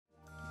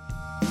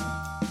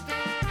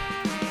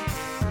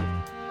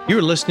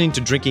You're listening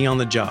to Drinking on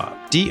the Job,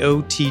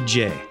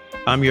 DOTJ.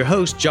 I'm your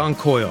host, John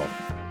Coyle.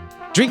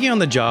 Drinking on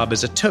the Job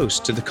is a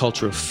toast to the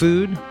culture of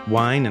food,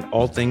 wine, and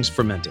all things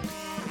fermented.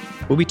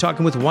 We'll be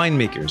talking with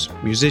winemakers,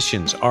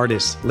 musicians,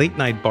 artists,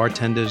 late-night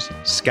bartenders,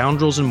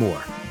 scoundrels, and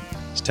more.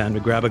 It's time to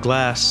grab a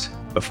glass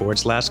before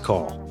its last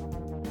call.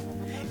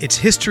 It's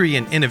history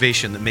and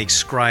innovation that makes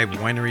Scribe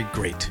Winery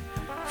great.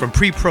 From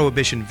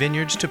pre-prohibition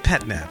vineyards to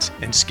pet nats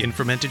and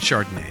skin-fermented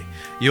Chardonnay,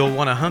 you'll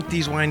want to hunt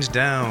these wines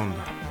down.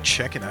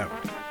 Check it out.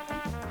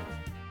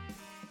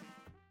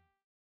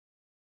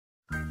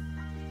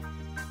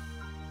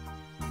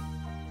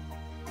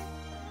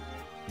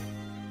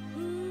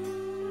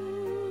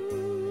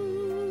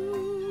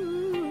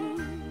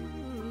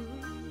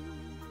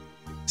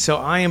 So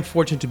I am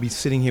fortunate to be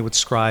sitting here with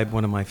Scribe,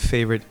 one of my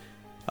favorite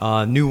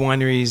new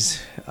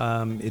wineries.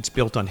 It's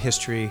built on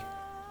history,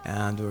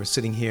 and we're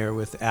sitting here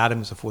with Adam,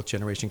 who's a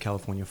fourth-generation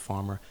California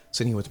farmer,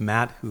 sitting here with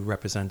Matt, who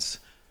represents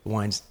the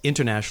wines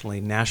internationally,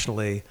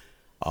 nationally.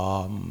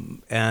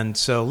 And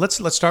so let's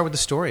start with the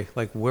story.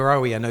 Like, where are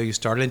we? I know you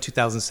started in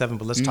 2007,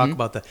 but let's talk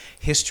about the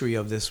history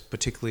of this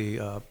particularly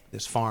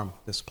this farm,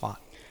 this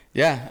plot.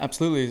 Yeah,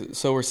 absolutely.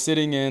 So we're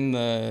sitting in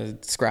the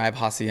Scribe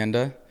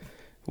Hacienda,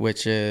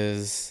 which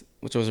was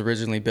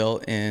originally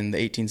built in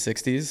the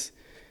 1860s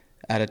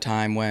at a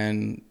time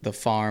when the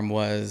farm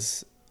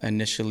was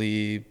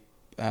initially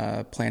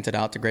planted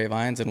out to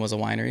grapevines and was a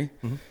winery.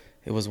 Mm-hmm.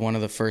 It was one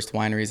of the first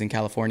wineries in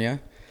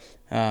California.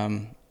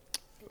 And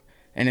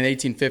in the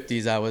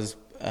 1850s, that was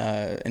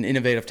an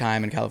innovative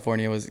time in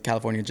California.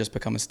 California had just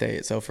become a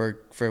state. So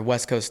for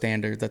West Coast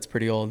standards, that's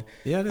pretty old.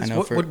 Yeah, it is.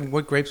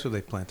 What grapes were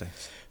they planting?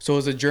 So it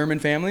was a German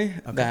family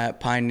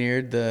that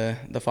pioneered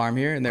the farm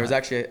here. And there was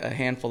actually a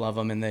handful of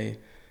them, and they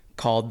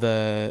called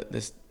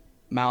this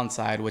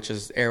mountainside, which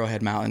is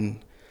Arrowhead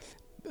Mountain,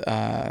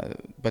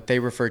 but they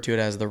referred to it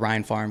as the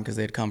Rhine Farm because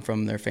they'd come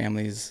from their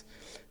family's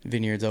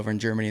vineyards over in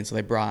Germany, and so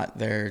they brought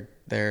their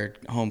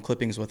home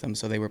clippings with them.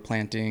 So they were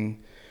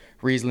planting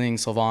Riesling,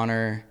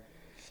 Sylvaner,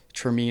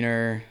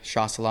 Traminer,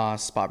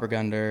 Chasselas,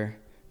 Spätburgunder,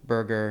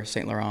 Burger,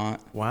 Saint Laurent.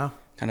 Wow.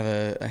 Kind of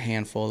a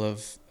handful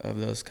of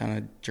those kind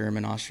of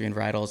German, Austrian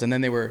varietals. And then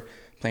they were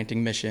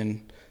planting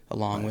Mission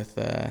along with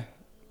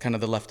kind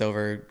of the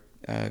leftover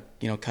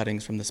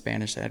cuttings from the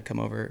Spanish that had come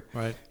over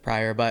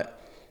prior. But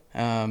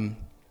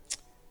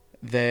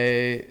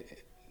they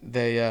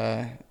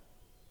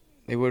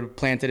were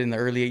planted in the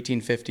early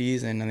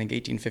 1850s, and I think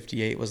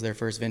 1858 was their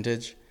first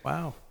vintage.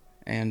 Wow.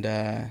 And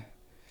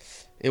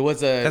it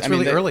was That's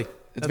really early.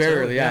 It's very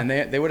early, yeah. And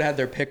they would have had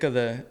their pick of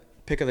the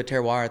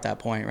terroir at that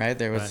point, right?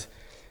 There was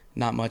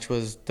not much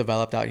was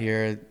developed out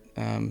here.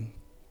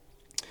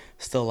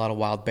 Still a lot of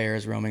wild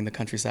bears roaming the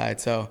countryside.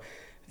 So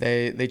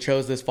They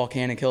chose this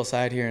volcanic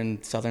hillside here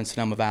in southern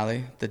Sonoma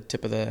Valley, the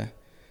tip of the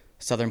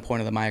southern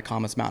point of the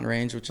Mayacamas mountain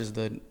range, which is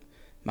the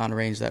mountain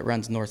range that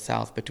runs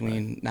north-south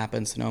between Napa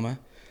and Sonoma.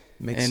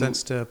 Makes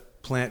sense to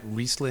plant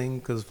Riesling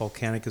because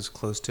volcanic is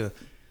close to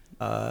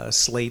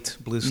slate,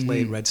 blue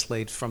slate, red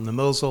slate from the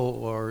Mosel,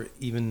 or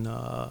even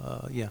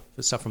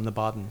stuff from the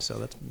Baden. So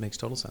that makes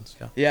total sense.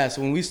 Yeah.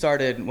 So when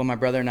my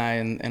brother and I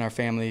and our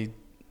family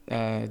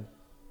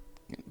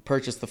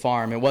purchased the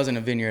farm, it wasn't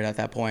a vineyard at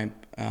that point.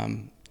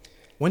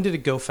 When did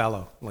it go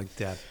fallow like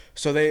that?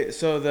 So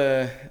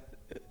the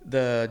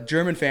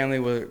German family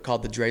were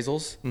called the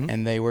Drazels,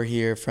 and they were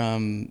here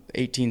from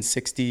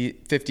 50s,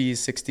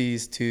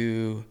 60s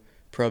to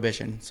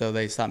Prohibition. So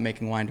they stopped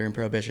making wine during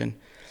Prohibition,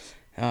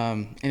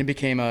 and it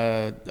became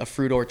a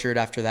fruit orchard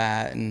after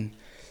that,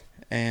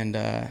 and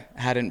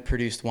hadn't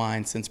produced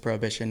wine since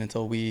Prohibition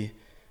until we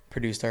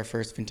produced our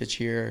first vintage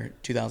here,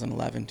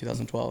 2011,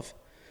 2012.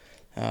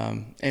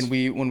 And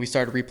when we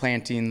started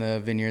replanting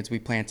the vineyards, we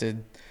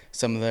planted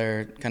some of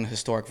their kind of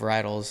historic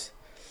varietals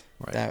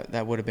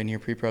that would have been here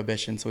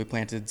pre-Prohibition. So we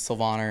planted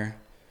Sylvaner,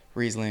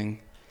 Riesling,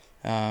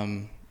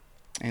 and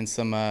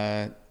some,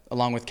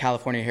 along with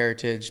California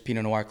Heritage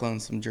Pinot Noir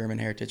clones, some German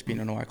Heritage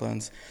Pinot Noir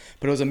clones.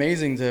 But it was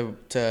amazing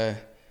to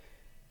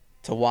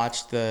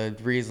watch the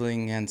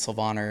Riesling and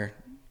Sylvaner,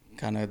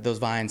 kind of those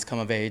vines come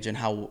of age, and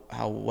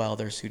how well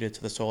they're suited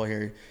to the soil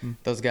here.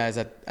 Those guys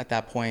at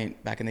that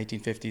point, back in the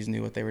 1850s,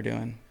 knew what they were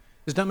doing.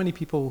 There's not many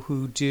people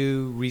who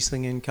do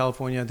Riesling in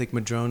California. I think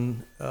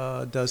Madrone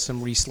does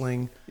some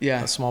Riesling,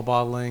 small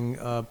bottling,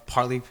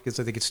 partly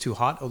because I think it's too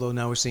hot. Although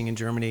now we're seeing in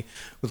Germany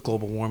with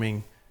global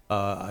warming,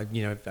 I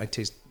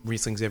taste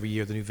Rieslings every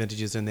year, the new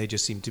vintages, and they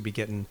just seem to be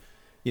getting,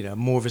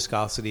 more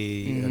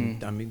viscosity.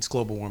 And, I mean, it's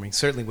global warming.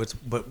 Certainly,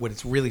 what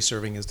it's really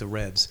serving is the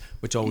reds,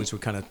 which always were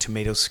kind of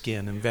tomato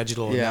skin and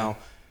vegetal. And now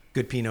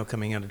good Pinot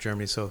coming out of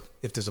Germany. So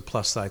if there's a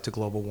plus side to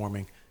global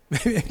warming,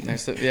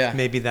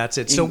 maybe that's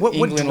it. So what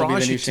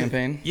draws you to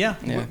champagne?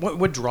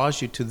 What draws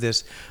you to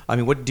this? I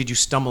mean, what did you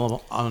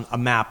stumble on a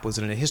map? Was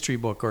it in a history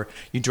book, or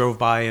you drove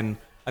by? And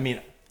I mean,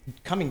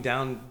 coming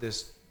down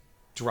this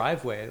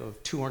driveway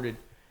of 200,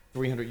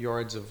 300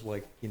 yards of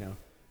like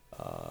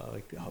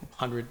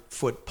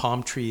 100-foot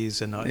palm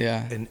trees and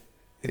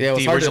it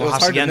was hard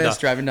to miss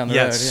driving down the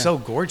road. It's so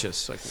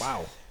gorgeous. Like,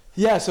 wow.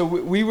 Yeah, so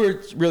we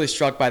were really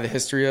struck by the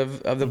history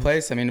of the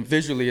place. I mean,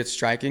 visually it's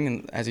striking,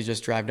 and as you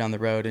just drive down the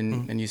road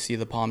and you see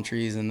the palm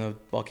trees and the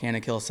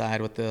volcanic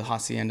hillside with the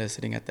hacienda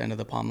sitting at the end of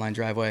the palm line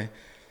driveway,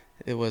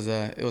 it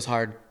was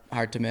hard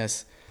to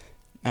miss.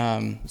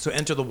 So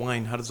enter the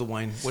wine. How does the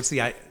wine? What's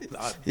the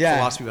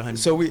philosophy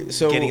behind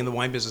getting in the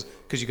wine business?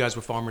 Because you guys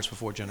were farmers for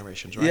 4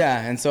 generations, right?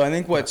 Yeah, and so I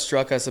think what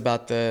struck us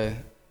about the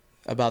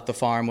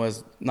farm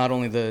was not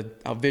only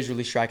how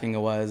visually striking it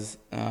was,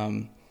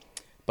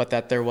 but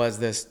that there was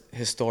this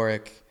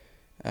historic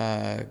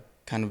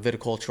kind of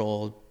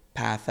viticultural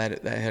path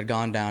that had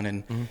gone down.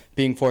 And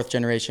being 4th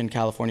generation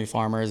California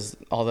farmers,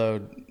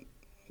 although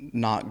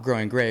not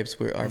growing grapes,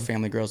 our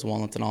family grows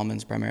walnuts and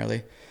almonds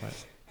primarily.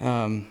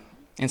 Right.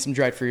 And some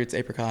dried fruits,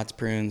 apricots,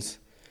 prunes,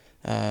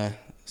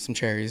 some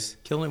cherries.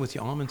 Killing it with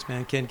your almonds,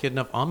 man. Can't get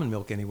enough almond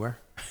milk anywhere.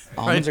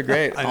 Almonds are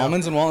great.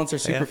 Almonds and walnuts are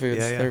superfoods.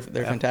 Yeah.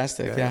 They're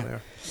fantastic. Yeah.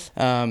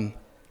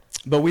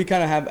 But we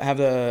kind of have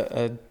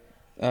the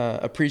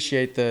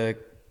appreciate the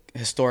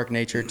historic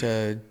nature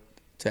to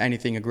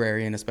anything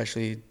agrarian,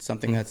 especially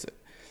something that's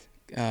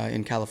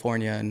in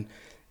California.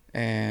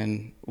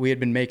 And we had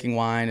been making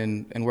wine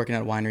and working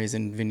at wineries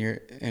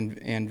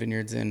and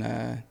vineyards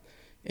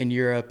in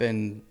Europe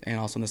and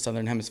also in the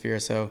Southern Hemisphere.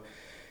 So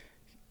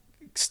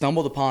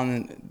stumbled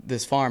upon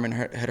this farm and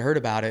had heard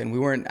about it, and we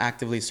weren't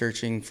actively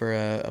searching for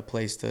a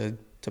place to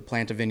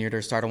plant a vineyard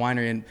or start a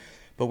winery,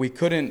 but we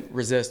couldn't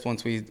resist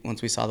once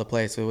we saw the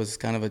place. It was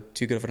kind of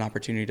too good of an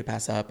opportunity to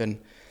pass up. And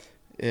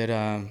it,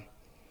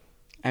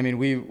 I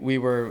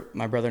mean,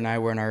 my brother and I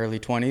were in our early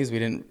 20s. We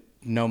didn't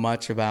know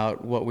much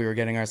about what we were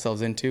getting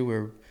ourselves into. We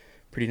were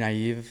pretty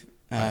naive,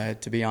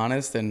 to be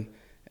honest, and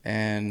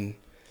I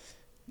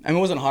mean, it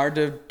wasn't hard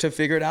to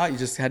figure it out. You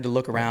just had to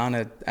look around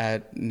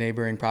at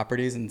neighboring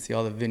properties and see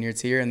all the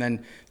vineyards here, and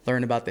then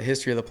learn about the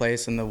history of the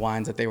place and the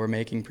wines that they were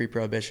making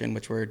pre-Prohibition,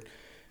 which were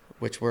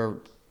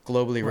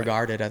globally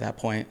regarded at that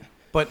point.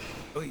 But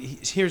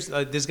there's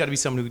got to be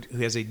someone who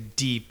has a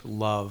deep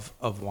love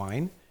of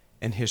wine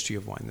and history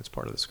of wine that's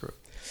part of this group.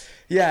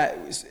 Yeah,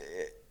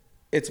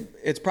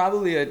 it's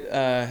probably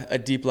a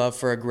deep love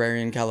for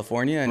agrarian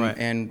California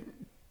and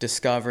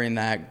discovering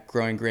that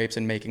growing grapes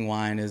and making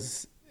wine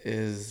is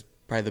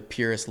probably the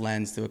purest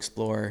lens to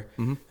explore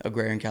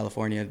agrarian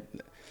California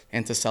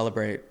and to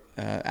celebrate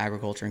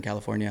agriculture in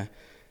California.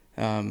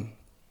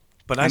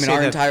 But I mean,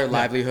 our entire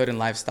livelihood and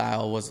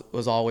lifestyle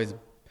was always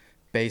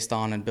based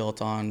on and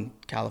built on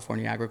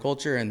California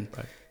agriculture,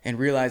 and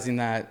realizing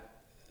that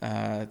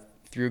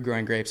through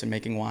growing grapes and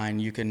making wine,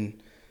 you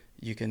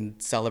can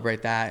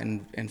celebrate that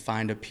and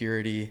find a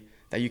purity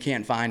that you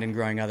can't find in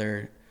growing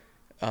other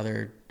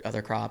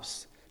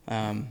crops.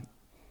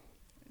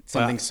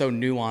 Something so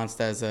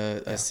nuanced as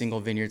a single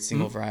vineyard,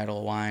 single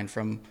varietal wine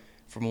from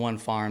one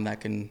farm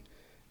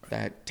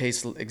that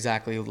tastes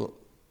exactly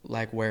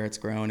like where it's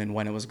grown and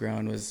when it was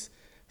grown was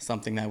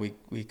something that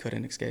we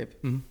couldn't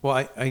escape. Mm-hmm.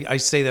 Well, I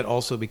say that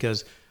also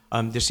because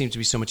there seems to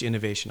be so much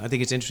innovation. I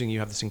think it's interesting you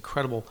have this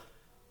incredible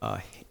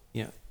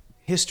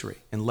history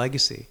and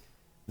legacy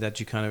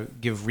that you kind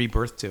of give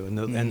rebirth to.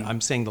 And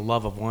I'm saying the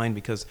love of wine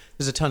because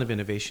there's a ton of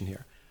innovation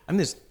here. I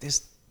mean,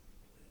 there's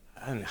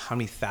I don't know how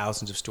many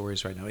thousands of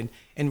stories right now.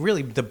 And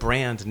really the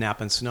brand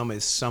Napa and Sonoma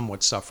is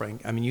somewhat suffering.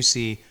 I mean, you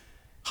see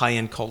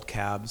high-end cult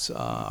cabs,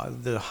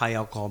 the high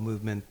alcohol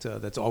movement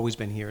that's always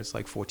been here. It's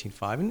like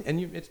 14.5,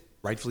 and it's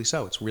rightfully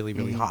so. It's really,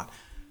 really hot.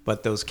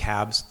 But those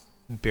cabs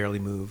barely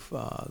move.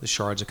 The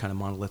shards are kind of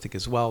monolithic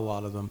as well, a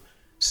lot of them.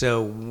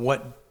 So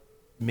what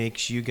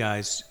makes you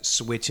guys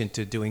switch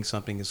into doing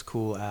something as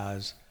cool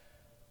as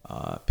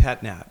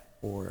Pet Nat?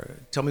 Or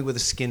tell me where the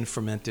skin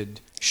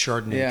fermented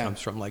Chardonnay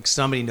comes from. Like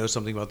somebody knows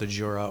something about the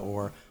Jura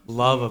or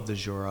love of the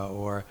Jura,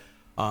 or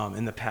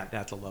in the Pet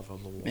Nat, the love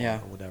of the Loire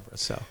or whatever.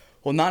 So,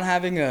 well, not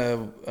having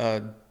a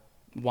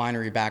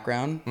winery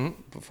background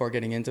before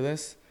getting into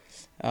this,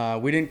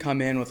 we didn't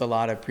come in with a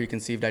lot of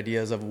preconceived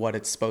ideas of what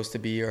it's supposed to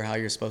be or how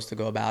you're supposed to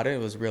go about it. It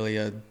was really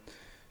a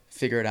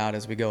figure it out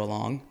as we go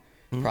along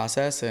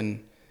process,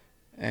 and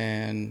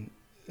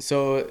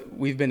so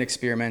we've been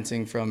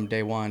experimenting from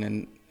day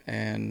one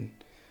and.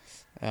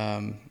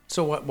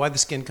 So why the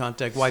skin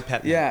contact? Why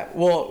Pet Nat? Yeah,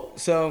 well,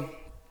 so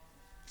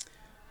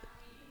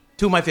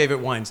 2 of my favorite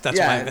wines. That's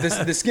why.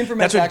 The skin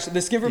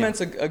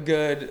ferment's a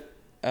good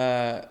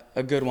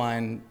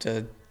wine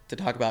to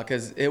talk about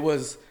because it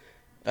was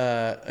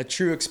a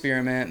true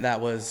experiment that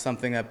was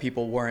something that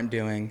people weren't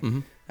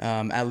doing.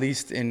 At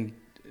least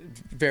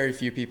very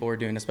few people were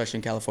doing, especially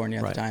in California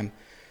at the time.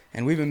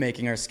 And we've been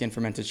making our skin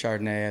fermented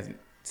Chardonnay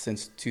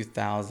since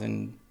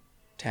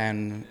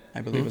 2010,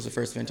 I believe was the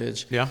first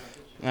vintage. Yeah.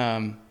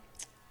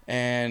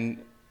 And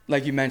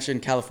like you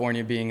mentioned,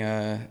 California being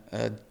a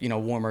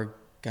warmer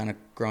kind of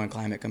growing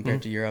climate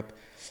compared to Europe,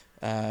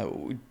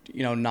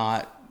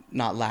 not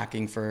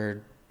lacking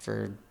for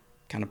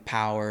kind of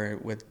power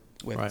with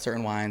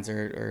certain wines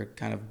or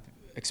kind of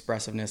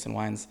expressiveness in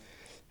wines.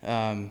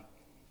 A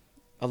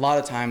lot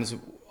of times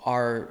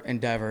our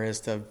endeavor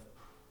is to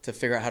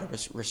figure out how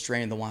to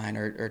restrain the wine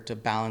or to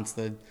balance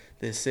the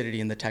acidity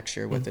and the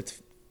texture with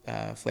its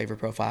flavor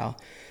profile.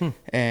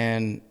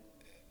 And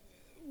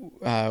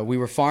we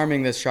were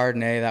farming this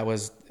Chardonnay that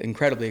was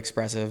incredibly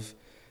expressive,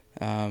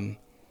 and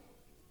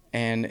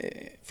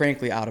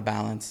frankly out of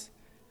balance.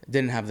 It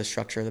didn't have the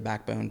structure, the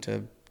backbone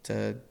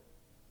to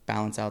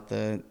balance out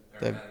the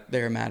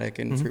aromatic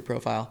and fruit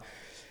profile.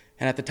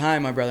 And at the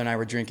time, my brother and I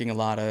were drinking a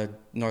lot of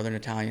Northern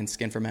Italian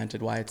skin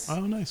fermented whites.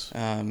 Oh, nice.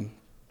 And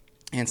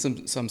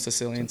some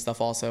Sicilian stuff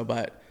also,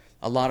 but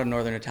a lot of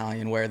Northern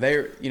Italian where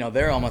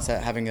they're almost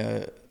having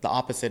the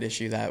opposite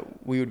issue that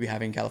we would be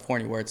having in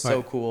California, where it's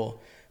so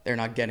cool. They're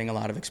not getting a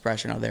lot of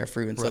expression of their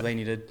fruit, and so they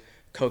need to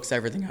coax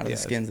everything out of the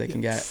skins they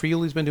can get.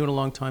 Friuli's been doing it a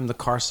long time. The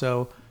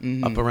Carso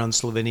up around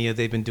Slovenia,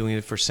 they've been doing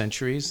it for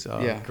centuries.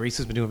 Greece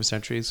has been doing it for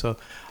centuries. So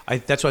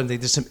that's why I think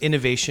there's some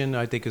innovation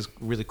I think is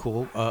really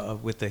cool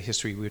with the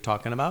history we were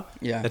talking about.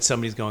 Yeah. That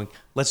somebody's going,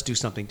 let's do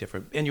something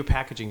different. And your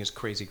packaging is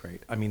crazy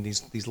great. I mean,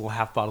 these little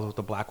half bottles with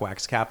the black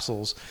wax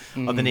capsules.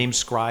 The name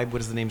Scribe, what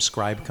does the name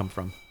Scribe come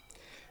from?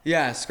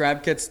 Yeah,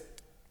 Scribe Kits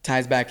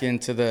ties back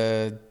into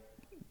the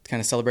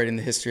kind of celebrating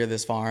the history of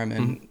this farm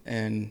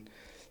and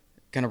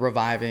kind of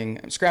reviving.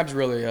 Scribe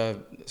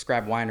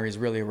Winery is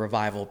really a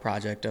revival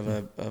project of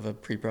a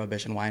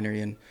pre-prohibition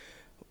winery,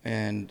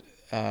 and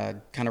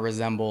kind of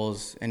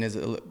resembles and is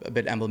a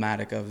bit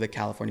emblematic of the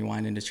California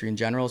wine industry in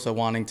general. So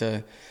wanting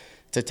to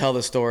tell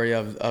the story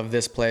of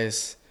this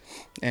place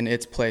and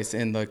its place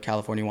in the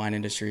California wine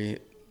industry,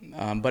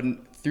 but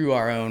through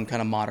our own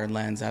kind of modern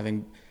lens,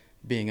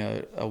 being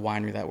a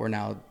winery that we're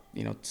now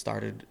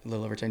started a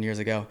little over 10 years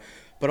ago,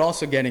 but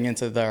also getting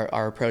into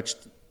our approach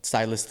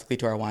stylistically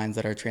to our wines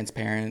that are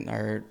transparent,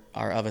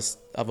 are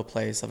of a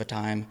place, of a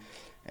time,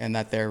 and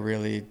that they're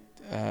really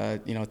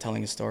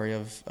telling a story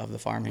of the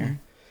farm here.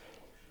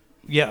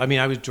 Yeah, I mean,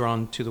 I was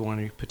drawn to the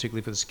winery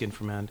particularly for the skin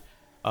ferment,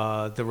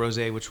 the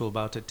rosé, which we're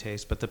about to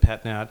taste, but the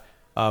Pet Nat.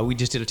 We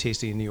just did a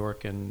tasting in New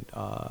York, and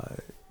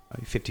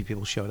 50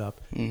 people showed up,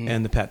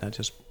 and the Pet Nat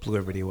just blew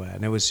everybody away,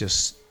 and it was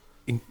just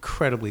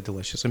incredibly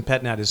delicious. And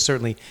Pet Nat is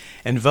certainly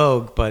in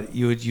vogue, but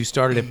you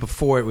started it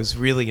before it was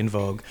really in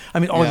vogue. I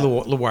mean, all the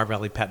Loire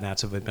Valley Pet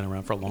Nats have been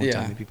around for a long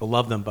time, and people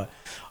love them. But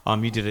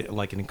you did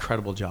an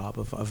incredible job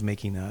of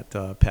making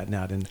that Pet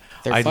Nat, and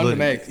they're fun to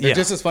make. They're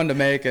just as fun to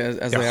make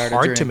as they are to drink. They're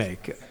hard to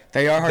make.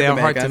 They are hard to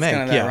make. That's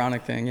kind of the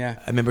ironic thing. Yeah,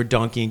 I remember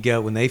Donkey and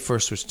Goat when they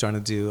first were trying to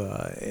do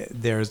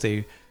theirs.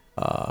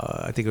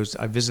 I think it was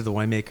I visited the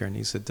winemaker, and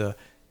he said.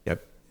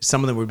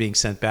 Some of them were being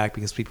sent back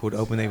because people would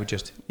open. They would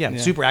just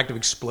super active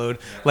explode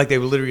like they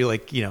were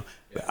literally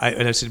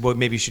I said, well,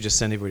 maybe you should just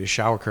send everybody a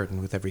shower curtain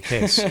with every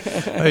case.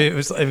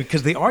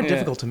 Because they are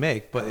difficult to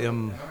make. But I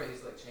remember it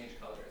used to change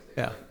colors.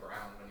 They were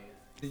brown when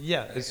you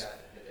hit the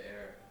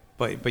air.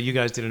 But you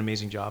guys did an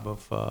amazing job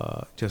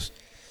of just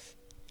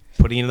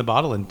putting it in the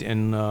bottle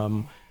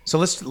and so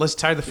let's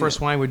try the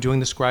first wine. We're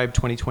doing the Scribe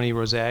 2020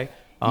 Rosé.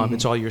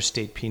 It's all your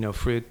state Pinot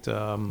fruit.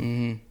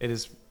 It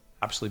is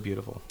absolutely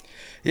beautiful.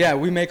 Yeah,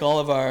 we make all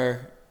of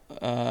our,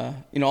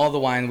 all the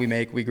wine we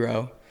make, we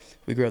grow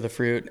the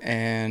fruit,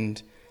 and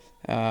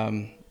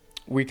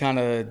we kind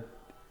of,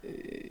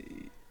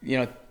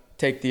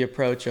 take the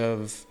approach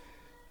of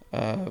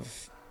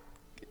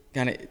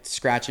kind of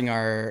scratching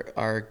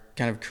our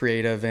kind of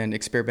creative and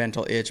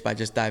experimental itch by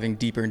just diving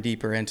deeper and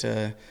deeper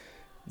into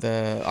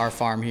our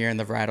farm here and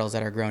the varietals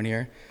that are grown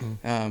here.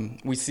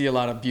 We see a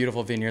lot of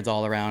beautiful vineyards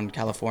all around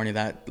California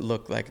that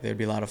look like they'd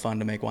be a lot of fun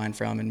to make wine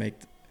from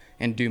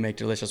and do make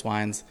delicious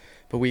wines,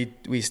 but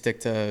we stick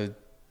to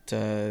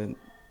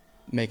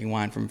making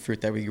wine from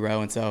fruit that we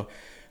grow, and so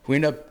we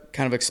end up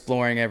kind of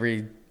exploring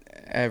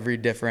every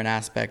different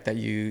aspect that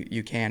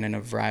you can in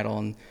a varietal.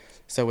 And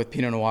so with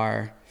Pinot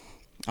Noir,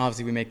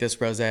 obviously we make this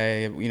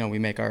rosé. We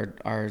make our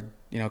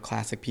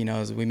classic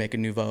Pinots. We make a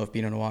Nouveau of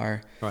Pinot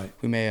Noir. Right.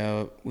 We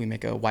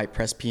make a white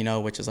pressed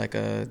Pinot, which is like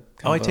a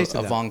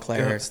Von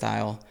Clair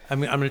style. I'm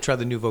going to try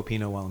the Nouveau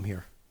Pinot while I'm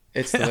here.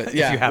 It's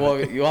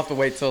well, you'll have to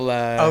wait till.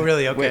 Oh,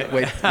 really? Okay.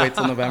 Wait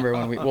till November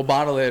when we'll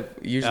bottle it.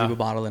 Usually we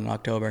bottle it in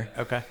October.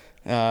 Okay.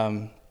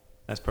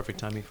 That's perfect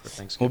timing for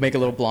Thanksgiving. We'll make a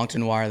little Blanc de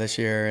Noir this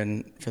year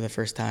and for the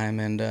first time,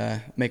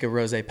 and make a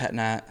rosé Pet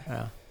Nat.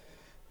 Yeah.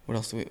 What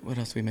else do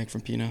we make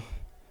from Pinot?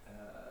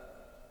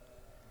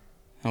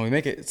 And we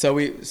make it. So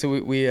we do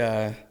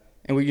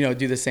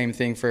the same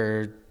thing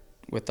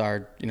with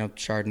our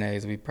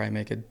Chardonnays. We probably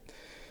make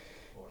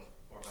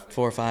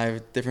 4 or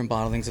 5 different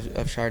bottlings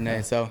of Chardonnay.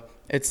 Yeah. So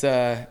it's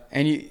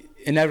and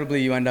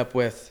inevitably you end up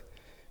with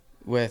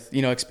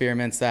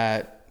experiments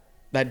that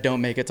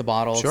don't make it to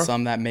bottle. Sure.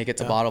 Some that make it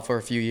to bottle for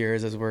a few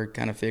years as we're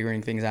kind of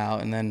figuring things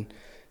out, and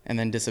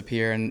then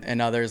disappear,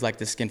 and others like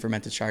the skin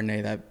fermented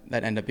Chardonnay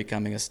that end up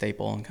becoming a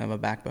staple and kind of a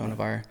backbone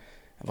of our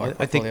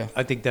portfolio.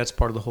 I think that's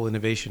part of the whole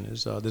innovation.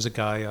 Is there's a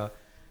guy,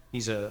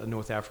 he's a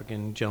North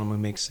African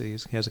gentleman he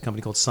has a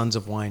company called Sons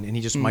of Wine, and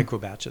he just micro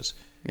batches.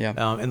 Yeah.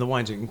 And the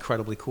wines are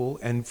incredibly cool,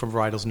 and from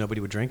varietals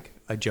nobody would drink.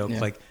 I joke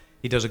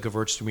he does a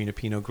Gewürztraminer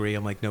Pinot Gris.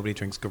 I'm like, nobody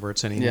drinks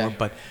Gewürz anymore.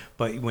 Yeah.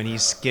 But when he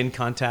skin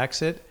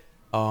contacts it,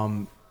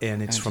 and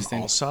it's from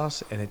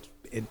Alsace, and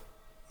it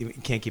you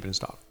can't keep it in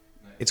stock.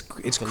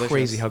 It's Delicious.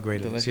 crazy how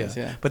great it is.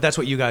 Yeah. But that's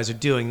what you guys are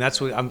doing. That's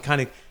what I'm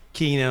kind of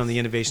keying in on the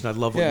innovation. I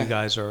love what you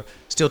guys are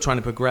still trying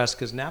to progress,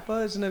 because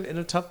Napa is in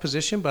a tough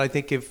position. But I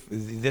think if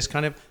this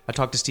kind of, I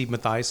talked to Steve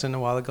Mathiasen a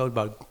while ago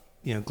about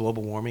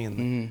global warming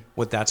and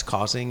what that's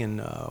causing, and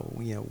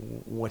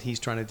what he's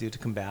trying to do to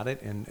combat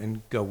it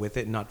and go with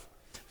it and not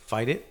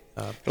fight it.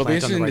 It'll be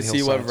interesting to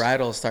see what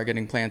varietals start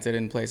getting planted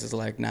in places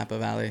like Napa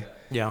Valley,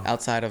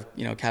 outside of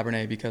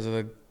Cabernet, because of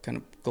the kind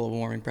of global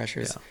warming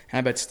pressures. Yeah. And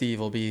I bet Steve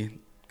will be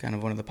kind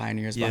of one of the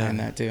pioneers behind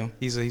that too.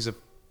 He's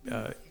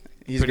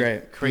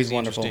great. Crazy, he's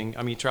wonderful. Interesting.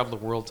 I mean, he traveled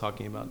the world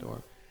talking about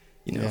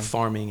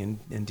farming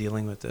and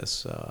dealing with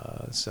this.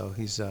 So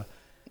he's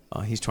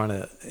trying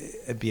to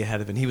be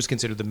ahead of it. And he was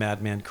considered the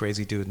madman,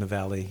 crazy dude in the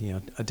valley,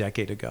 a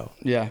decade ago.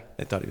 Yeah,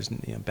 I thought he was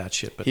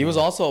batshit. But he was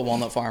also a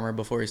walnut farmer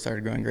before he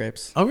started growing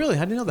grapes. Oh, really?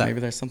 How did you know that?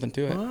 Maybe there's something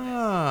to it.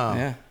 Ah,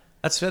 yeah.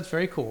 That's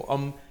very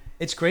cool.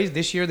 It's crazy.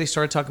 This year they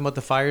started talking about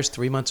the fires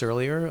 3 months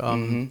earlier.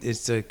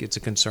 It's a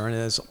concern,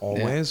 as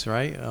always,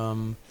 right?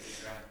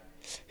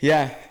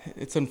 Yeah,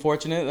 it's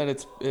unfortunate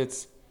that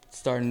it's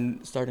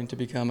starting to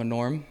become a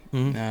norm.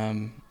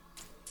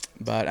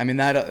 But I mean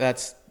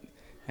that's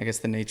I guess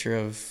the nature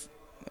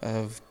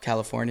of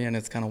California and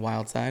its kind of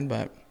wild side.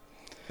 But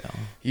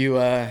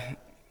you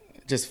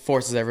just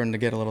forces everyone to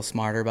get a little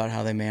smarter about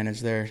how they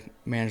manage their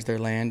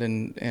land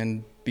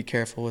and be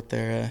careful with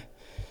their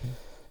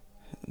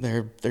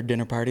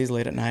dinner parties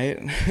late at night.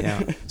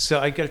 Yeah. So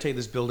I got to tell you,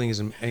 this building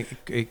is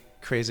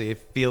crazy. It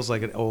feels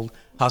like an old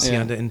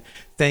hacienda. And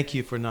thank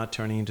you for not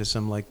turning into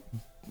some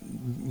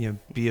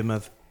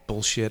behemoth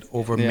bullshit,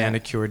 over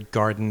manicured,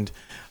 gardened,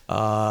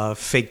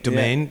 fake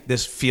domain. Yeah.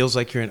 This feels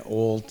like you're an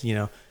old,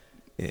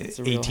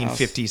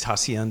 1850s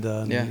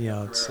hacienda.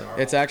 And,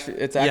 it's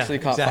actually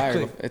caught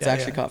fire. It's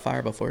actually caught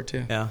fire before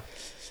too. Yeah.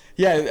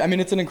 Yeah. I mean,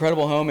 it's an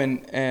incredible home,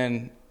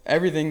 and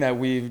everything that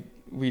we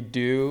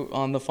do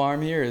on the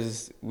farm here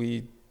is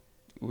we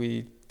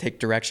take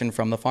direction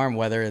from the farm,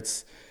 whether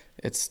it's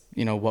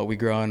what we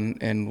grow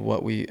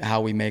and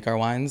how we make our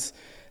wines,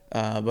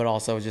 but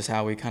also just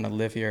how we kind of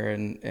live here,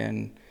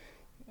 and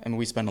I mean,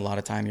 we spend a lot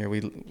of time here.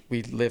 We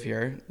live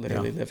here,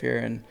 literally live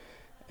here,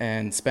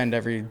 and spend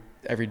every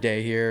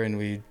day here, and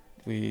we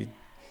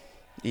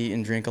eat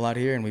and drink a lot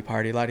here, and we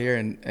party a lot here,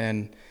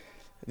 and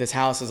this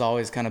house has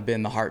always kind of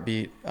been the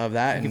heartbeat of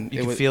that. You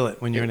can feel it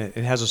when you're in it.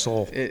 It has a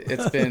soul.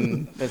 There's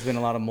been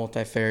a lot of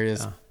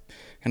multifarious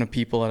kind of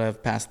people that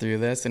have passed through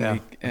this, and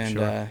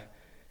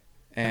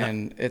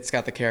it's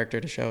got the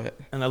character to show it.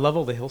 And I love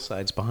all the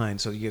hillsides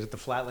behind. So you get the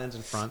flatlands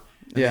in front,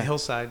 and the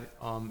hillside.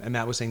 And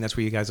Matt was saying that's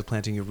where you guys are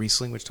planting your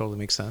Riesling, which totally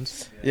makes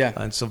sense. Yeah.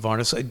 And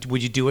Sylvaner.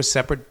 Would you do a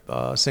separate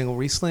single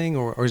Riesling,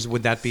 or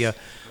would that be a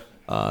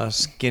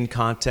skin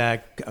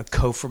contact, a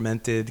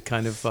co-fermented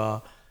kind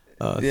of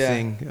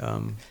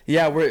thing?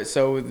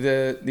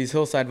 These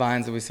hillside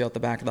vines that we see out the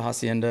back of the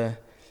hacienda,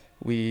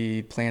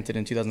 we planted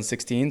in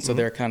 2016. So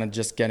they're kind of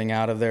just getting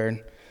out of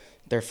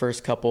their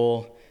first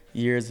couple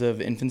years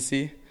of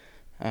infancy,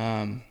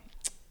 so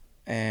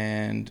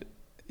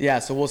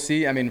we'll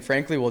see. I mean,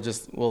 frankly,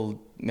 we'll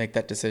make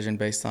that decision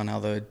based on how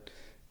the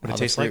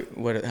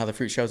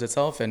fruit shows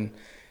itself, and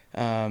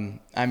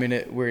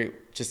we're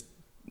just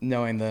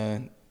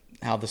knowing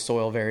how the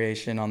soil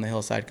variation on the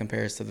hillside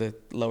compares to the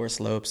lower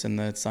slopes and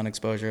the sun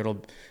exposure.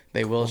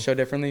 They will show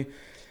differently,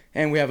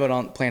 and we have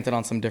it planted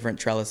on some different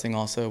trellising.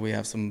 Also, we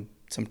have some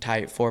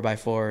tight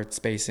 4x4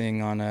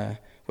 spacing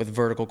with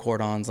vertical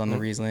cordons on the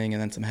Riesling,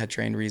 and then some head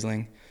trained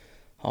Riesling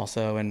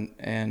also,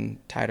 and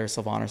tighter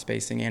Sylvaner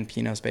spacing and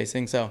Pinot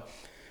spacing. So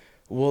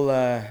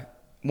we'll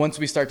once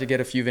we start to get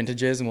a few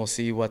vintages and we'll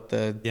see what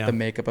the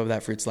makeup of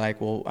that fruit's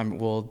like,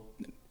 we'll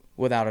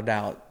without a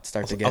doubt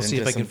start to get into see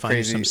if I can find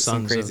crazy,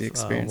 some crazy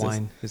experiences.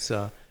 Wine. It's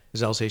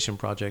his Alsatian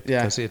project.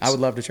 Yeah, I would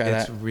love to try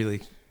that. It's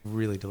really,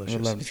 really delicious. I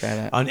would love to try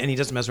that. And he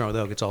doesn't mess around with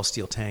oak. It's all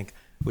steel tank,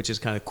 which is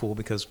kind of cool,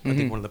 because I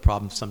think one of the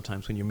problems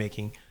sometimes when you're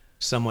making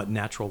somewhat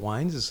natural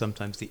wines is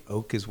sometimes the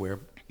oak is where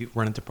you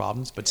run into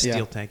problems, but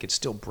steel tank, it's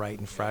still bright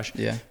and fresh,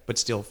 but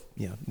still,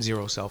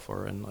 zero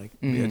sulfur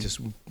and just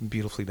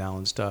beautifully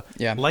balanced.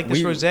 Like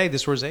this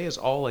rosé is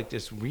all like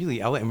this really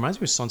elegant. It reminds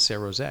me of Sancerre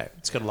rosé.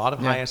 It's got a lot of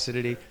high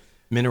acidity,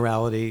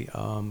 minerality,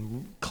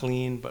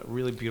 clean, but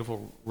really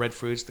beautiful red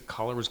fruits. The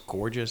color is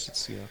gorgeous.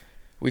 It's,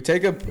 we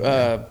take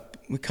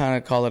we kind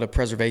of call it a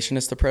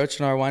preservationist approach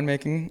in our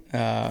winemaking.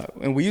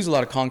 And we use a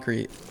lot of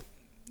concrete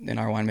in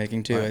our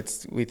winemaking too.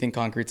 Right. We think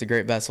concrete's a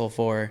great vessel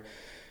for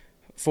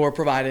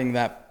providing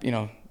that,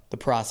 the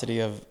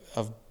porosity of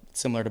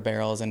similar to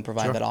barrels, and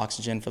provide that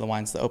oxygen for the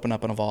wines to open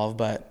up and evolve,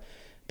 but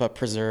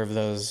preserve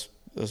those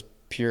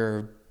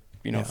pure,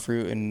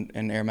 fruit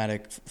and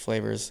aromatic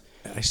flavors.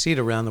 I see it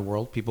around the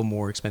world.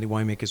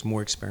 Winemakers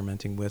more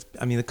experimenting with.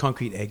 I mean, the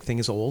concrete egg thing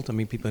is old. I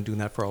mean, people have been doing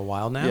that for a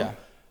while now. Yeah.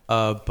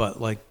 But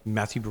like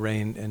Matthew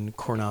Bourrain and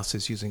Cornas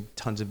is using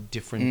tons of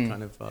different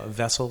kind of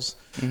vessels,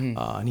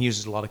 and he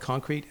uses a lot of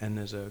concrete. And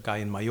there's a guy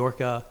in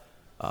Mallorca,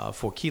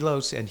 4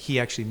 kilos, and he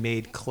actually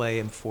made clay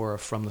amphora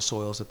from the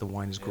soils that the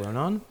wine is grown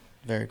on.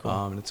 Very cool.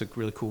 And it's a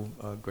really cool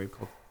grape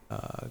called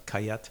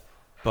Cayette.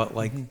 But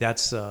like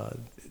that's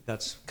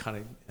that's kind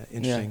of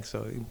interesting. Yeah.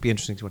 So it'd be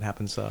interesting to see what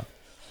happens there.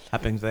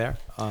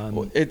 I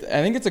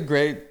think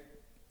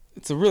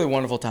it's a really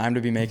wonderful time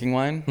to be making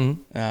wine.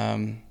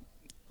 Mm-hmm.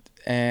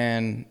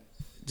 And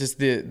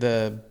just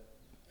and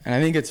I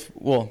think it's,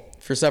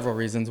 for several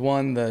reasons.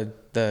 One,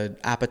 the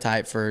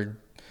appetite for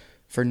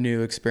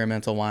new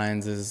experimental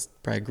wines is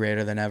probably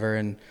greater than ever.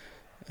 And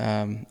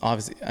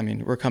obviously, I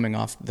mean, we're coming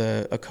off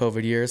a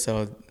COVID year,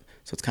 so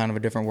it's kind of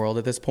a different world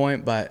at this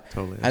point. But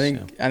totally is,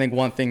 I think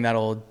one thing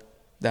that'll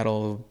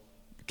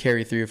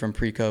carry through from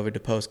pre-COVID to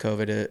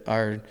post-COVID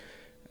are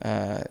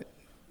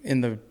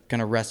in the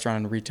kind of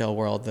restaurant and retail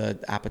world, the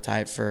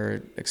appetite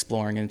for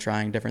exploring and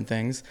trying different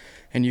things.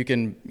 And you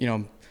can,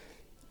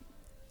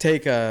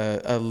 take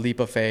a leap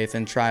of faith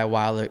and try a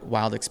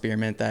wild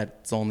experiment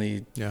that's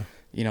only,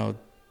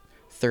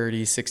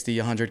 30, 60,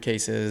 100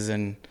 cases.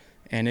 And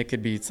it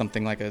could be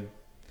something like a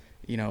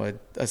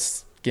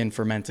skin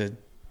fermented,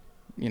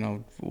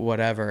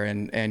 whatever.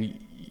 And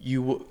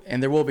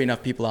there will be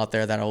enough people out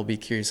there that will be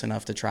curious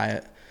enough to try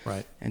it.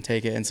 Right. And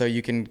take it. And so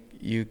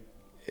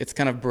it's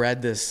kind of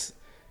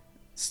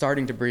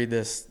starting to breed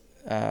this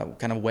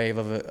kind of wave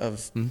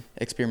of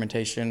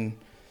experimentation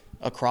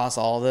across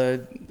a lot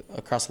of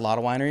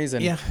wineries.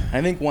 And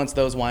I think once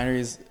those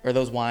wineries or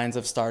those wines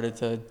have started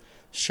to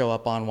show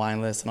up on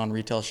wine lists and on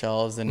retail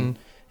shelves and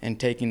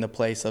taking the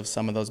place of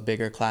some of those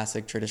bigger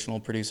classic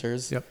traditional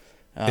producers,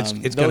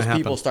 it's those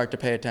people start to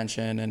pay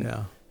attention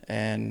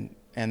and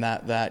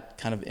that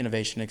kind of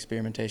innovation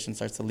experimentation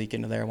starts to leak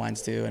into their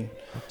wines too. And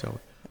totally.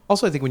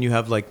 Also, I think when you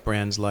have like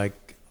brands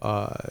like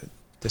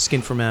the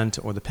Skin Ferment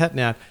or the Pet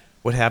Nat,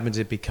 what happens,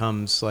 it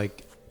becomes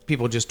like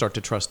people just start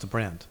to trust the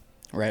brand.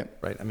 Right.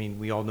 I mean,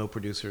 we all know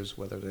producers,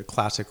 whether they're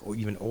classic or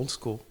even old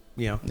school,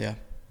 they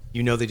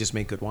just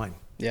make good wine,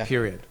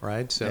 period.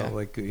 Right. So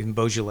like in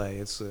Beaujolais,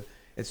 it's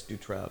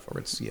Dutreuil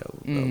or it's,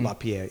 La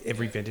Pierre,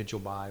 every vintage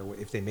you'll buy, or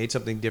if they made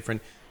something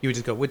different, you would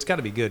just go, well, it's got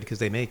to be good because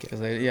they make it. Because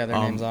their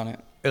name's on it.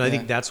 And I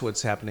think that's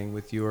what's happening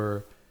with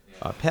your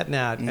Pet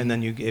Nat. And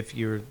then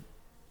it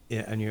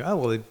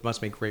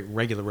must make great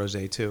regular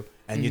rosé too,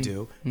 and you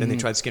do. Then they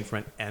tried Skin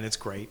Ferment, and it's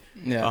great.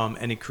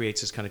 And it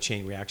creates this kind of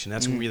chain reaction.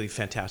 That's really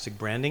fantastic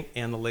branding,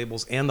 and the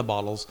labels, and the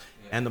bottles,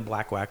 and the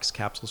black wax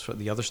capsules for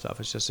the other stuff.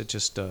 It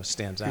just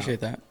stands out. Appreciate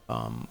that.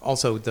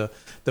 Also,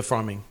 the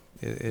farming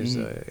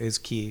is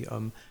key.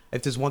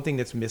 If there's one thing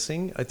that's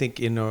missing, I think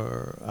in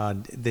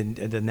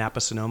the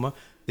Napa Sonoma,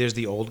 there's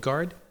the old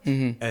guard,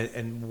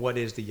 and what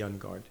is the young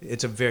guard?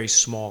 It's a very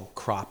small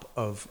crop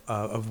of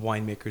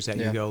winemakers that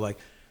you go like.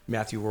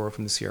 Matthew Rohr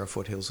from the Sierra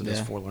Foothills and his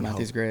Forlorn Hope.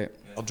 Matthew's great.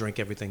 I'll drink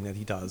everything that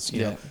he does.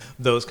 You know,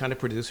 those kind of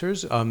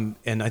producers.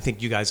 And I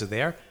think you guys are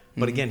there.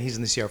 But again, he's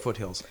in the Sierra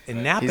Foothills.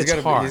 In Napa, it's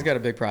hard. He's got a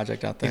big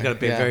project out there. He's got a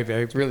big, very,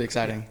 very. It's really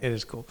exciting. It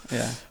is cool.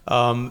 Yeah.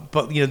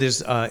 But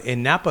there's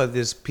in Napa,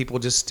 there's people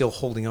just still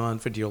holding on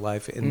for dear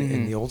life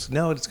in the old.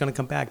 No, it's going to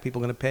come back.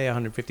 People are going to pay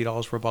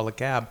 $150 for a bottle of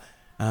Cab.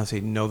 And I'll say,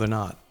 no, they're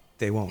not.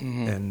 They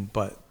won't.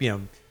 But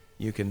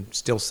you can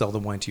still sell the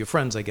wine to your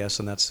friends, I guess,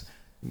 and that's.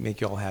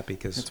 Make you all happy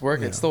because it's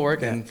working. It's still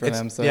working for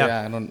them. So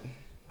I don't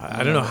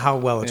know how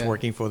well it's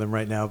working for them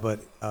right now, but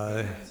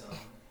yeah.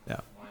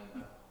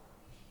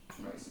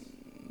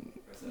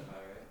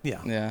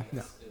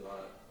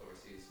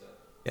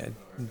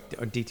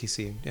 Or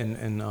DTC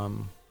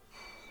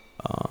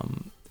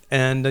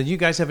and you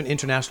guys have an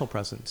international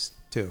presence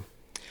too.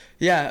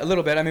 Yeah, a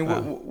little bit. I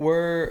mean,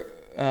 we're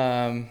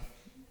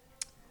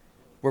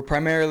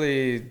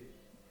primarily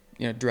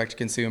direct to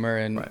consumer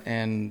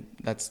and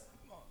that's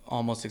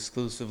almost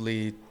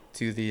exclusively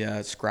to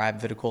the Scribe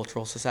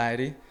Viticultural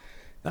Society,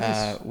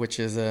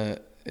 which is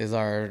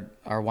our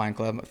wine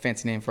club, a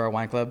fancy name for our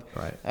wine club.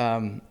 Right.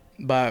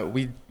 But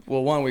we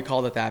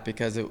called it that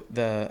because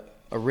the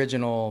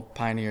original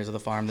pioneers of the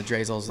farm, the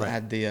Drazels,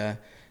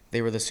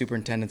 they were the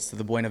superintendents to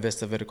the Buena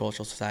Vista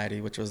Viticultural Society,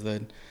 which was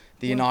the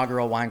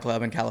inaugural wine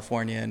club in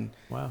California,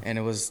 and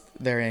it was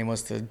their aim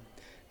was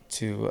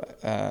to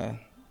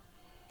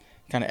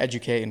kind of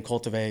educate and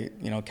cultivate,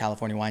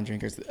 California wine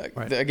drinkers.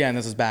 Right. Again,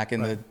 this was back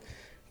in the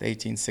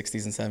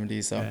 1860s and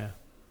 70s. So I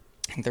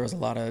think there was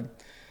probably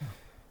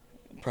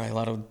a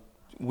lot of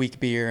weak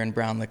beer and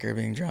brown liquor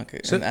being drunk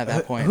at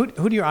that point.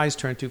 Who do your eyes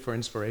turn to for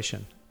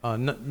inspiration?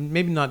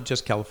 Maybe not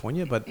just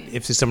California, but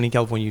if there's somebody in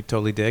California you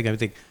totally dig, I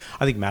think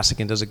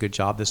Massican does a good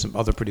job. There's some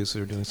other producers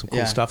who are doing some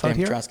cool stuff out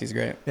here. Petrosky's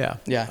great. Yeah.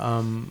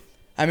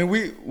 I mean,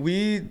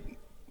 we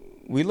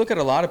look at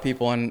a lot of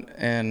people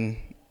and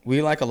we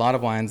like a lot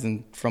of wines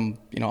and from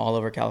all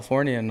over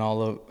California and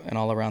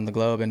all around the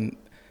globe. And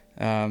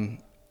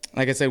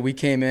like I said, we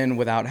came in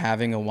without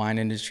having a wine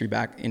industry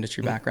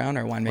background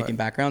or winemaking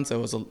background,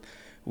 so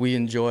we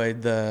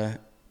enjoyed the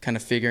kind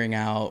of figuring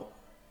out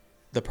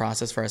the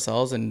process for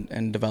ourselves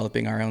and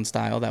developing our own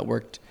style that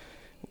works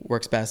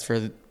best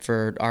for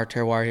our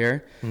terroir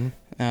here.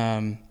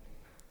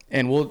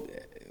 And we'll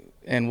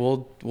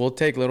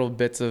take little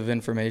bits of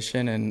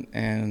information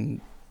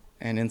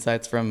and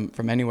insights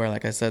from anywhere.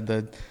 Like I said,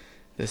 the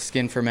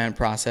skin ferment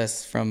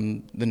process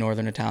from the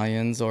northern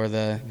Italians or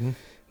the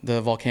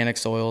volcanic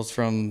soils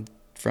from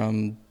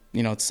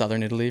it's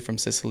southern Italy from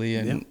Sicily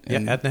and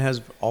Etna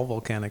has all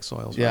volcanic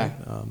soils. Right?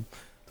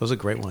 Those are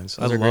great wines.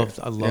 I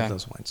love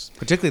those wines,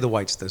 particularly the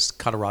whites. This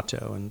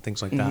Catarratto and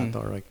things like that.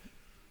 They're like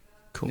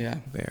cool. Yeah,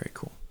 very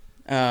cool.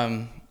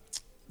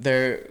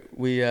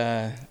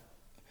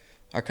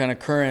 Our kind of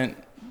current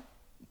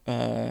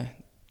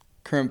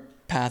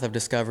path of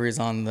discovery is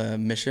on the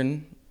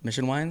Mission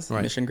wines,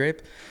 Mission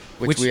grape,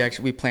 which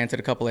we planted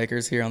a couple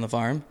acres here on the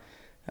farm.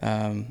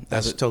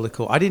 That's totally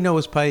cool. I didn't know it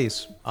was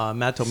Pais.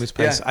 Matt told me it's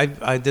Pais.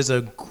 Yeah. There's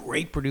a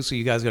great producer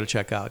you guys got to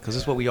check out, because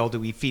this is what we all do.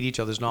 We feed each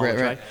other's knowledge,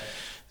 right?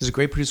 There's a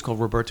great producer called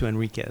Roberto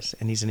Enriquez,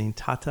 and he's in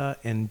Tata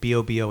and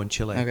Bio in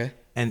Chile. Okay.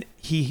 And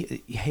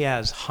he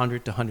has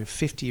 100 to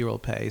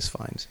 150-year-old Pais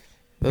vines.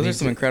 Those are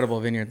some incredible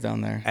vineyards down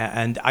there.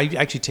 And I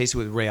actually tasted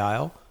with Ray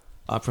Isle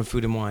from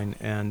Food and Wine,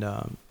 and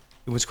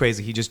it was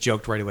crazy. He just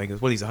joked right away. He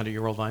goes, "What are these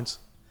 100-year-old vines?"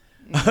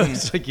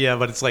 It's like, yeah,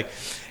 but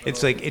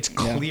it's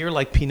clear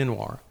like Pinot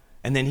Noir.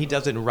 And then he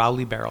does it in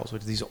Rowley barrels,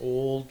 which are these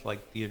old,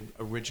 like the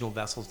original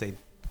vessels they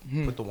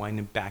put the wine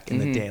in back in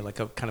the day, like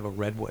a kind of a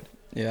redwood.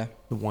 Yeah.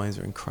 The wines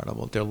are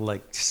incredible. They're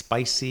like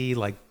spicy,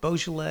 like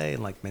Beaujolais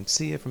and like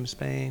Mencia from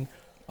Spain.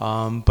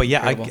 But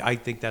yeah, I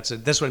think that's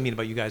what I mean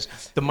about you guys.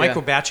 The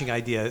micro batching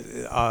idea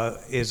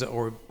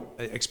or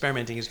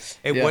experimenting is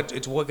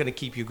it's what going to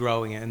keep you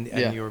growing and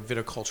your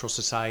viticultural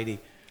society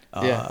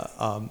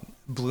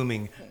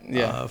blooming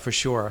for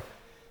sure.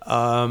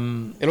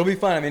 It'll be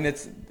fun.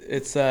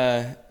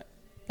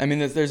 I mean,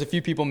 there's a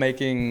few people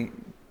making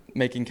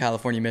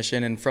California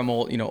Mission and from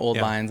old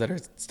vines that are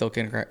still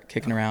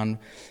kicking around.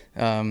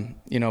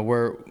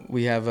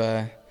 We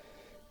have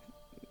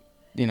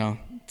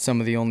some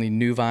of the only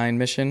new vine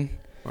Mission.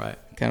 Right.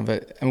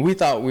 We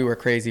thought we were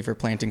crazy for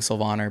planting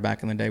Sylvaner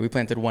back in the day. We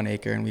planted 1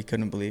 acre and we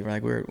couldn't believe. We're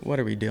like, what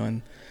are we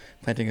doing?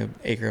 Planting an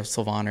acre of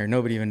Sylvaner.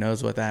 Nobody even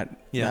knows what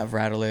that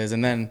varietal is.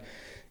 And then,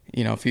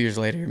 a few years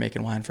later, you're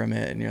making wine from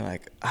it, and you're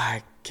like,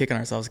 kicking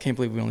ourselves. I can't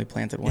believe we only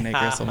planted 1 acre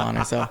of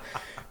Sylvaner. So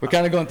we're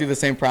kind of going through the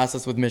same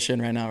process with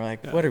Mission right now. We're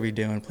like, what are we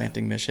doing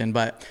planting Mission?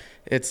 But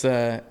it's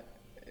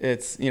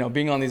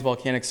being on these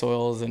volcanic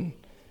soils, and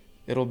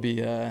it'll be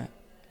the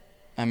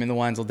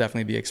wines will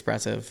definitely be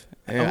expressive.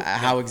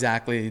 How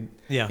exactly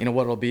what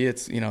it'll be,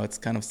 it's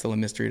kind of still a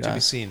mystery to us. Be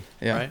seen.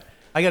 Yeah. Right.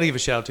 I got to give a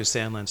shout out to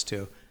Sandlands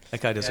too.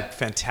 That guy does a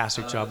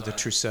fantastic job with the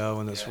Trousseau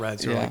and those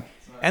reds.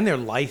 And they're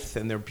lithe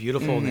and they're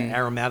beautiful and they're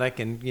aromatic,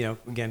 and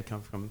again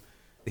come from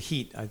the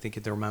heat. I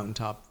think they're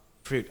mountaintop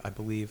fruit, I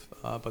believe.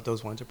 But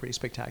those wines are pretty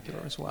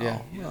spectacular as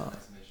well.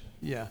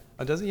 Yeah.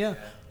 Does it? Yeah.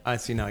 I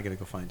see. Now I got to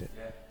go find it.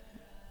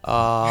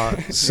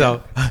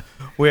 So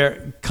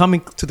we're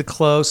coming to the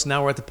close.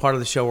 Now we're at the part of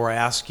the show where I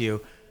ask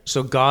you.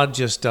 So God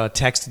just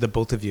texted the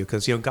both of you,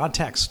 because God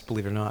texts,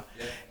 believe it or not,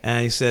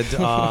 and he said,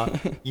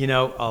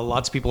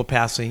 lots of people are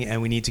passing,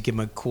 and we need to give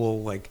them a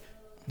cool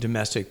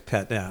domestic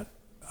pet at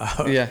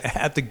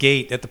the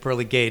gate, at the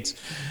pearly gates.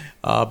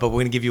 But we're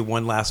going to give you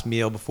one last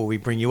meal before we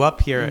bring you up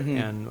here,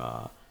 and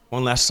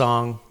one last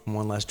song, and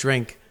one last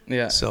drink.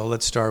 Yeah. So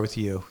let's start with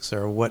you,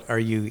 sir. What are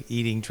you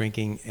eating,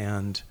 drinking,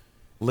 and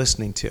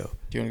listening to? Do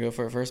you want to go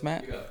for it first,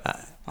 Matt?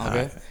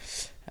 I'll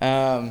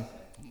go.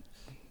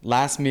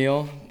 Last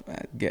meal,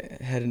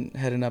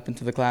 heading up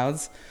into the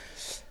clouds.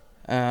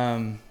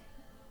 This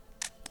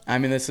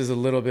is a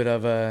little bit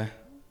of a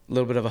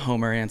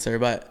Homer answer,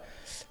 but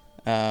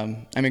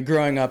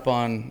growing up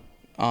on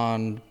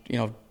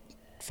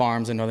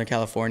farms in Northern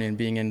California and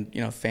being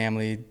in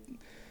family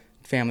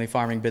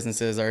farming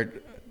businesses, our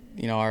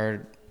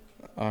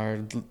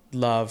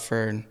love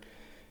for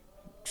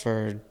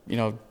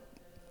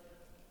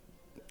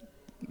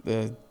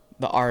the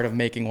art of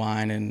making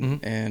wine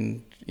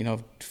and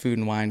food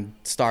and wine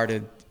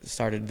started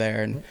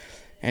there,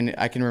 and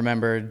I can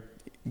remember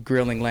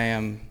grilling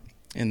lamb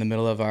in the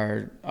middle of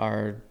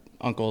our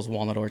uncle's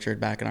walnut orchard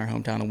back in our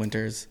hometown of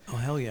Winters. Oh,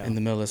 hell yeah. In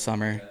the middle of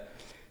summer,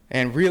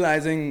 and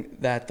realizing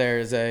that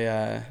there's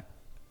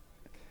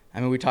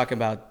we talk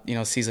about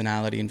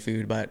seasonality in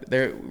food, but I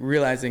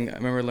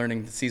remember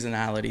learning the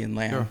seasonality in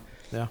lamb. Sure.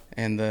 Yeah.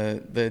 And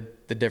the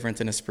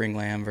difference in a spring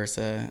lamb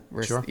versus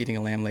sure. eating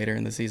a lamb later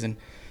in the season.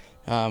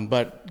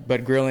 But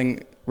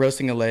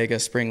roasting a leg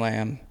of spring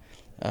lamb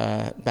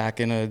back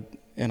in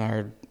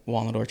our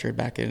walnut orchard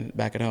back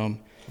at home.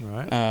 All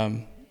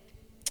right.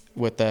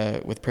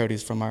 With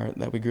produce from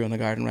that we grew in the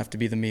garden would have to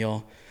be the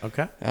meal.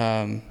 Okay.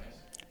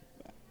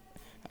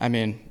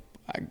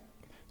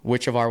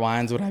 Which of our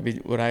wines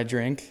would I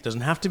drink?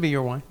 Doesn't have to be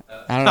your wine.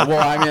 I don't know.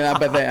 Well, I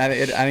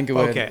think it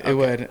would. Okay. It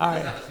would. All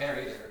right.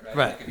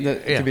 Right.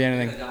 It could be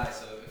anything.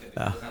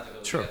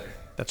 True.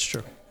 That's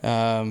true.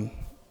 I'll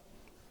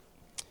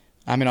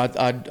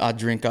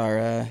drink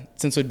our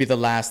since it would be the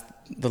last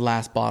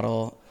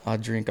bottle. I'll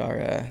drink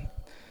our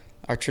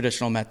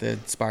traditional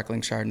method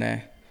sparkling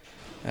Chardonnay,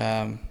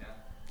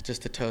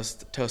 just to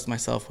toast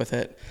myself with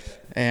it.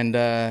 And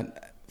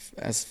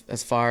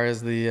as far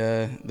as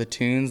the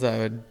tunes,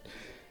 I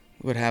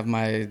would have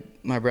my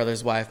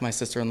brother's wife, my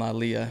sister-in-law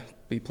Leah,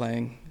 be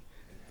playing,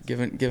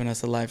 giving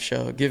us a live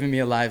show, giving me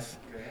a live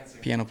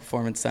piano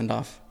performance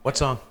send-off. What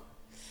song?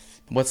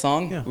 What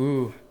song? Yeah.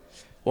 Ooh.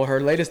 Well,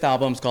 her latest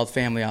album's called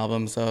Family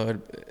Album, so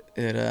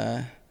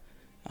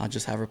I'll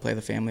just have her play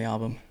the Family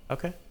Album.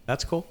 Okay,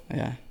 that's cool.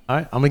 Yeah. All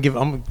right,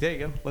 there you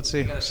go. Let's see.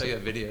 I'm going to show you a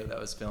video that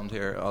was filmed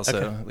here also.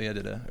 Okay. Leah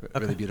did a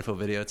really beautiful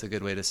video. It's a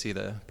good way to see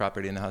the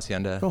property in the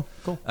hacienda. Cool.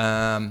 What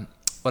am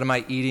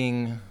I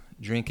eating,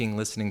 drinking,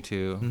 listening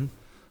to? I'm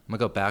going to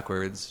go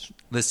backwards.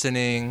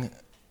 Listening,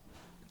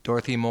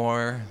 Dorothy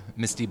Moore,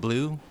 Misty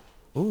Blue.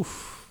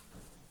 Oof.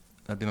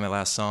 That'd be my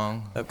last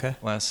song. Okay.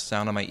 Last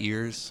sound on my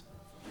ears.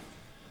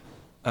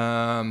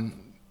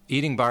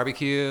 Eating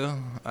barbecue.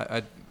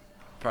 I'd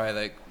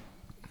probably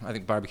I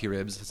think barbecue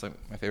ribs. It's like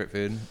my favorite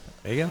food.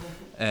 There you go.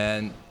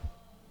 And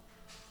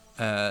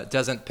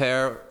doesn't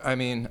pair. I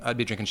mean, I'd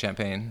be drinking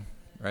champagne,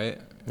 right?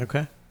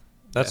 Okay.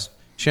 That's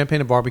champagne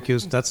and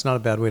barbecues. That's not a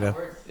bad way to.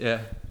 Yeah.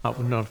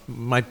 No,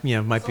 might be.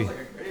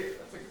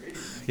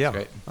 Yeah.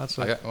 Great. I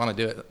want to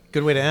do it.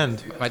 Good way to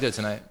end. Might do it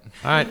tonight.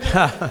 All right.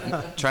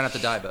 Try not to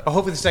die, but.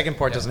 Hopefully the second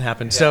part doesn't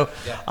happen. So,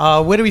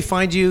 where do we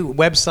find you?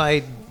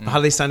 Website? How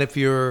do they sign up for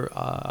your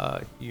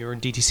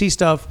DTC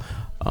stuff?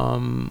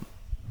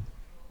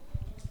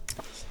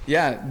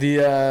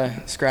 The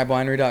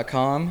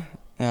scrabwinery.com.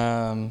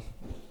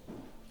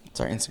 It's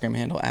our Instagram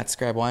handle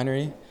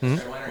 @scrabwinery.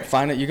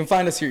 Mm-hmm. You can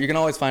find us here. You can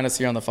always find us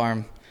here on the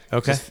farm.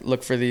 Okay. Just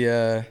look for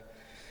the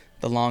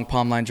long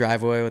palm line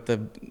driveway with the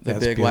big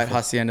beautiful white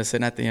hacienda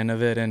sitting at the end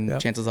of it,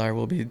 and chances are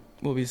we'll be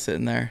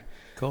sitting there.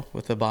 Cool.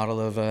 With a bottle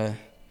of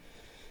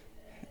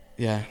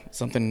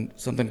something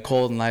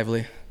cold and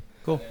lively.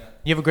 Cool.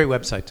 You have a great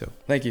website too.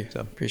 Thank you.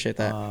 So appreciate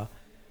that.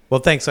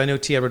 Well, thanks. I know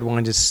T. Edward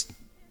Wine just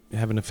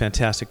having a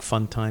fantastic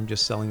fun time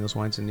just selling those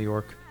wines in New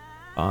York,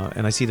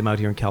 and I see them out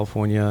here in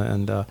California.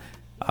 And I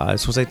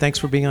just want to say thanks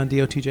for being on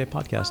DOTJ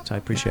podcast. I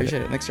appreciate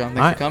it. Thanks, John.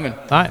 Thanks for coming.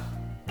 All right.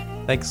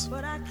 Thanks.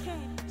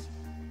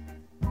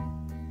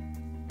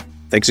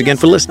 Thanks again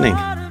for listening.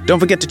 Don't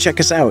forget to check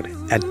us out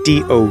at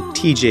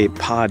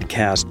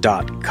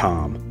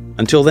dotjpodcast.com.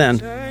 Until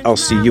then, I'll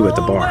see you at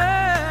the bar.